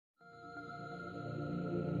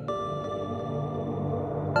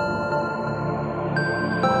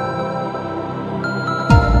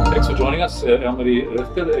joining us, Elmarie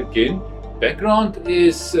Richter again. Background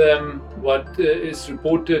is what is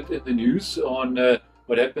reported in the news on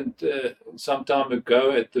what happened some time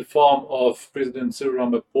ago at the farm of President Cyril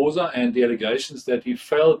Ramaphosa and the allegations that he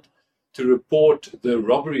failed to report the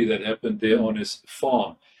robbery that happened there on his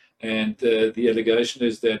farm. And the allegation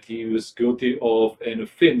is that he was guilty of an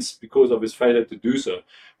offense because of his failure to do so.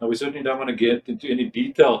 Now, we certainly don't want to get into any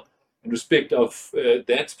detail in respect of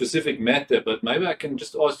that specific matter, but maybe I can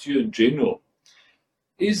just ask you in general,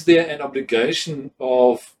 is there an obligation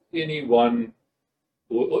of anyone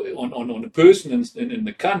or on a person in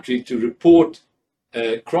the country to report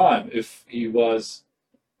a crime if he was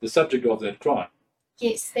the subject of that crime?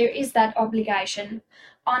 Yes, there is that obligation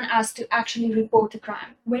on us to actually report the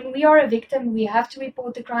crime. When we are a victim, we have to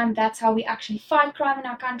report the crime. That's how we actually fight crime in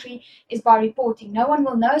our country, is by reporting. No one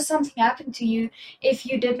will know something happened to you if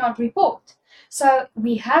you did not report. So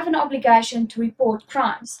we have an obligation to report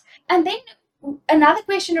crimes. And then another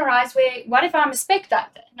question arises where, what if I'm a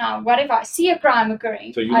spectator? Now, what if I see a crime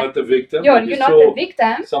occurring? So you're not the victim? You're not the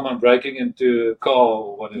victim. Someone breaking into a car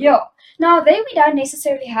or whatever? Yeah. Now, there we don't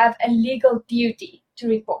necessarily have a legal duty to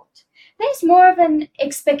report. There's more of an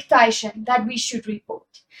expectation that we should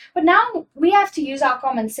report. But now we have to use our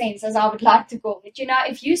common sense, as I would like to call it. You know,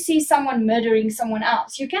 if you see someone murdering someone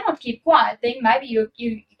else, you cannot keep quiet. Then maybe you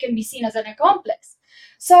can be seen as an accomplice.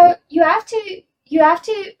 So you have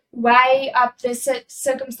to weigh up the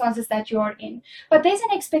circumstances that you are in. But there's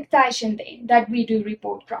an expectation then that we do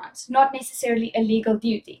report crimes, not necessarily a legal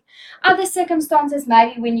duty. Other circumstances,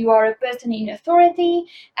 maybe when you are a person in authority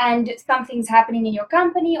and something's happening in your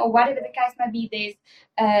company or whatever the case may be, there's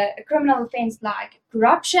a criminal offense like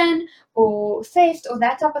corruption or theft or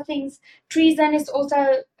that type of things. Treason is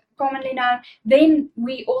also commonly known. Then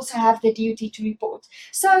we also have the duty to report.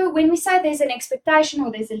 So when we say there's an expectation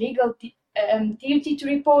or there's a legal duty to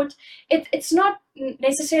report, it's not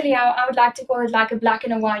necessarily how I would like to call it, like a black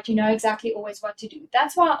and a white, you know exactly always what to do.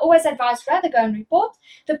 That's why I always advise rather go and report.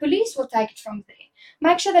 The police will take it from there.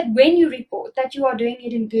 Make sure that when you report that you are doing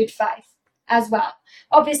it in good faith as well.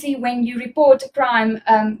 Obviously, when you report a crime,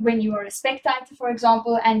 when you are a spectator, for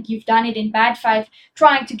example, and you've done it in bad faith,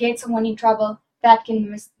 trying to get someone in trouble, that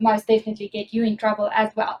can most definitely get you in trouble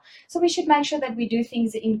as well. So we should make sure that we do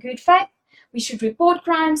things in good faith. We should report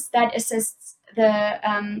crimes. That assists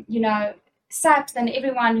the, SAPs and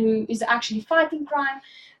everyone who is actually fighting crime.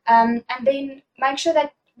 And then make sure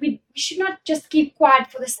that we should not just keep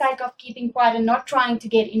quiet for the sake of keeping quiet and not trying to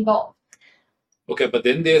get involved. Okay, but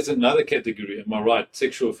then there's another category, am I right?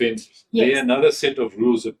 Sexual offences. Yes. There another set of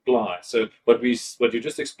rules apply. So what you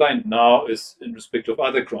just explained now is in respect of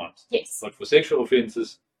other crimes. Yes. But for sexual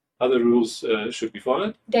offences, other rules should be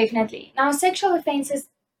followed? Definitely. Now, sexual offences,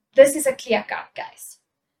 this is a clear-cut case.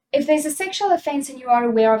 If there's a sexual offense and you are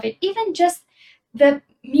aware of it, even just the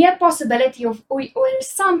mere possibility of or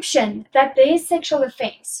assumption that there is sexual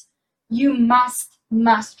offense, you must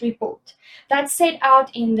report. That's set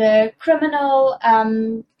out in the Criminal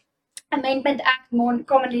Amendment Act, more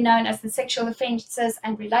commonly known as the Sexual Offences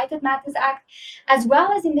and Related Matters Act, as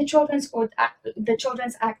well as in the Children's Act. The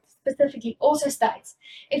Children's Act specifically also states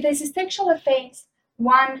if there's a sexual offense,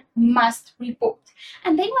 one must report.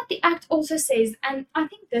 And then what the Act also says, and I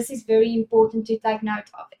think this is very important to take note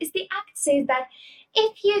of, is the Act says that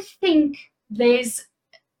if you think there's,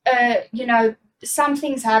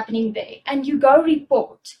 something's happening there and you go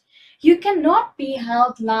report, you cannot be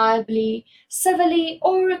held liable civilly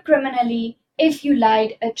or criminally if you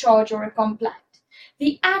laid a charge or a complaint.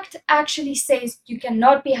 The Act actually says you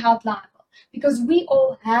cannot be held liable because we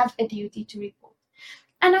all have a duty to report.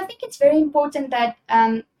 And I think it's very important that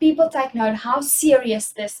people take note how serious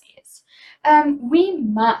this is. We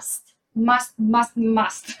must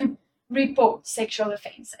report sexual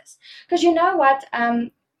offences. Because you know what?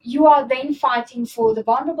 You are then fighting for the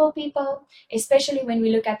vulnerable people, especially when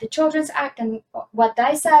we look at the Children's Act and what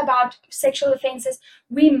they say about sexual offences.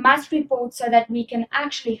 We must report so that we can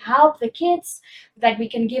actually help the kids, that we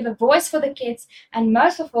can give a voice for the kids, and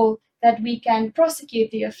most of all, that we can prosecute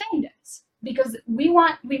the offenders. Because we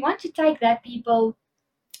want to take that people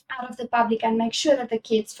out of the public and make sure that the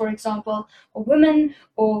kids, for example, or women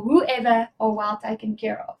or whoever, are well taken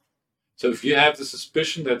care of. So if you have the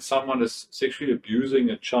suspicion that someone is sexually abusing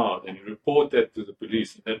a child and you report that to the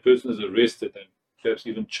police and that person is arrested and perhaps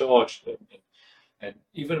even charged, and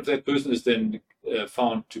even if that person is then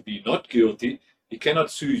found to be not guilty, he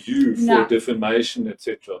cannot sue you for defamation,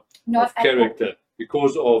 etc. of character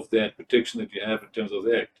because of that protection that you have in terms of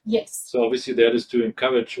the Act. Yes. So obviously that is to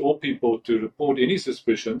encourage all people to report any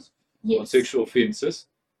suspicions on sexual offences,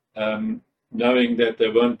 knowing that they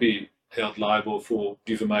won't be held liable for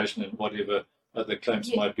defamation and whatever other claims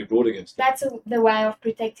Yeah. might be brought against them. That's the way of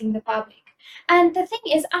protecting the public. And the thing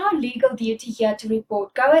is, our legal duty here to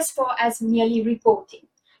report go as far as merely reporting.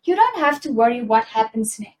 You don't have to worry what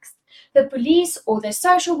happens next. The police or the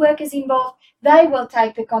social workers involved, they will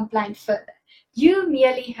take the complaint further. You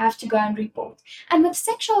merely have to go and report. And with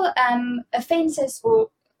sexual offences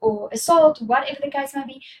or assault, whatever the case may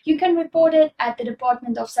be, you can report it at the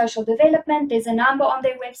Department of Social Development. There's a number on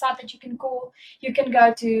their website that you can call. You can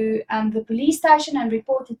go to the police station and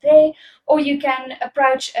report it there, or you can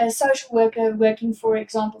approach a social worker working, for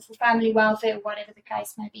example, for family welfare or whatever the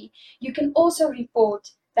case may be. You can also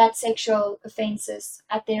report that sexual offences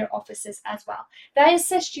at their offices as well. They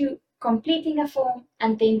assist you completing a form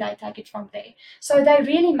and then they take it from there. So they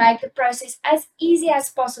really make the process as easy as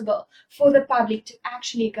possible for the public to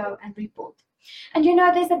actually go and report. And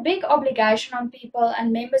there's a big obligation on people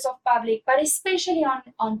and members of public, but especially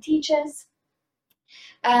on teachers,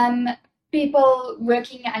 people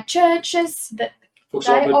working at churches, that For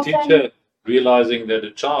example, a often- teacher realizing that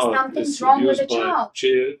a child Something's is wrong with abused the by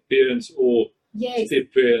child. parents or yes,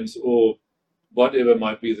 step-parents or whatever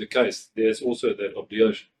might be the case, there's also that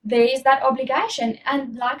obligation. there is that obligation.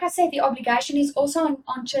 And like I said, the obligation is also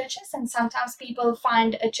on churches, and sometimes people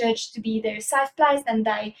find a church to be their safe place and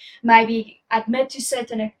they maybe admit to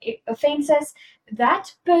certain offences.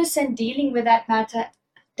 That person dealing with that matter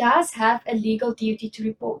does have a legal duty to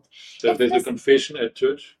report. So If if there's a this- confession at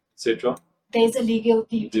church, etc., There's a legal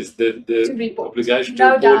duty there's to the report. obligation to No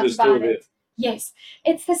report doubt is still about there. it. Yes,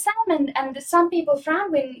 it's the same, and some people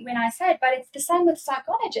frown when I say it, but it's the same with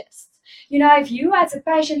psychologists. If you as a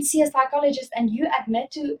patient see a psychologist and you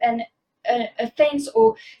admit to an offense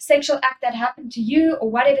or sexual act that happened to you or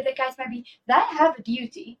whatever the case may be, they have a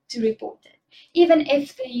duty to report it. Even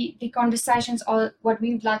if the conversations are what we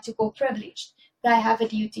would like to call privileged, they have a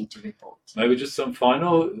duty to report. Maybe just some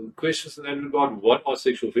final questions in that regard. What are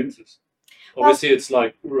sexual offences? Well- Obviously, it's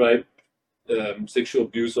like rape, sexual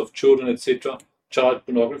abuse of children, etc. Child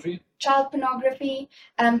pornography. Child pornography,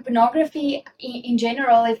 pornography in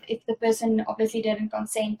general, if the person obviously didn't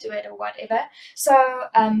consent to it or whatever. So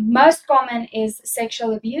most common is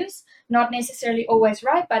sexual abuse, not necessarily always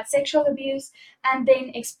rape, but sexual abuse. And then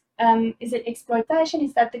is it exploitation?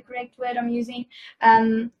 Is that the correct word I'm using?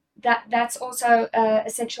 That's also a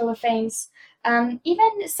sexual offense.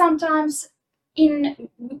 Even sometimes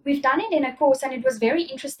we've done it in a course, and it was very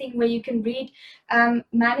interesting, where you can read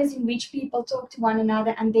manners in which people talk to one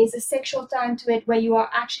another, and there's a sexual tone to it, where you are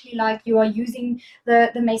actually you are using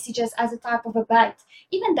the messages as a type of a bait.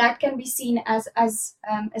 Even that can be seen as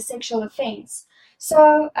a sexual offense.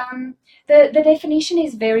 So the definition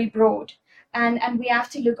is very broad, and we have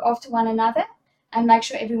to look after one another and make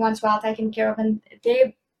sure everyone's well taken care of, and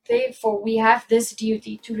therefore we have this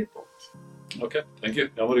duty to report. Okay, thank you.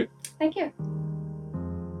 Yamari. Thank you.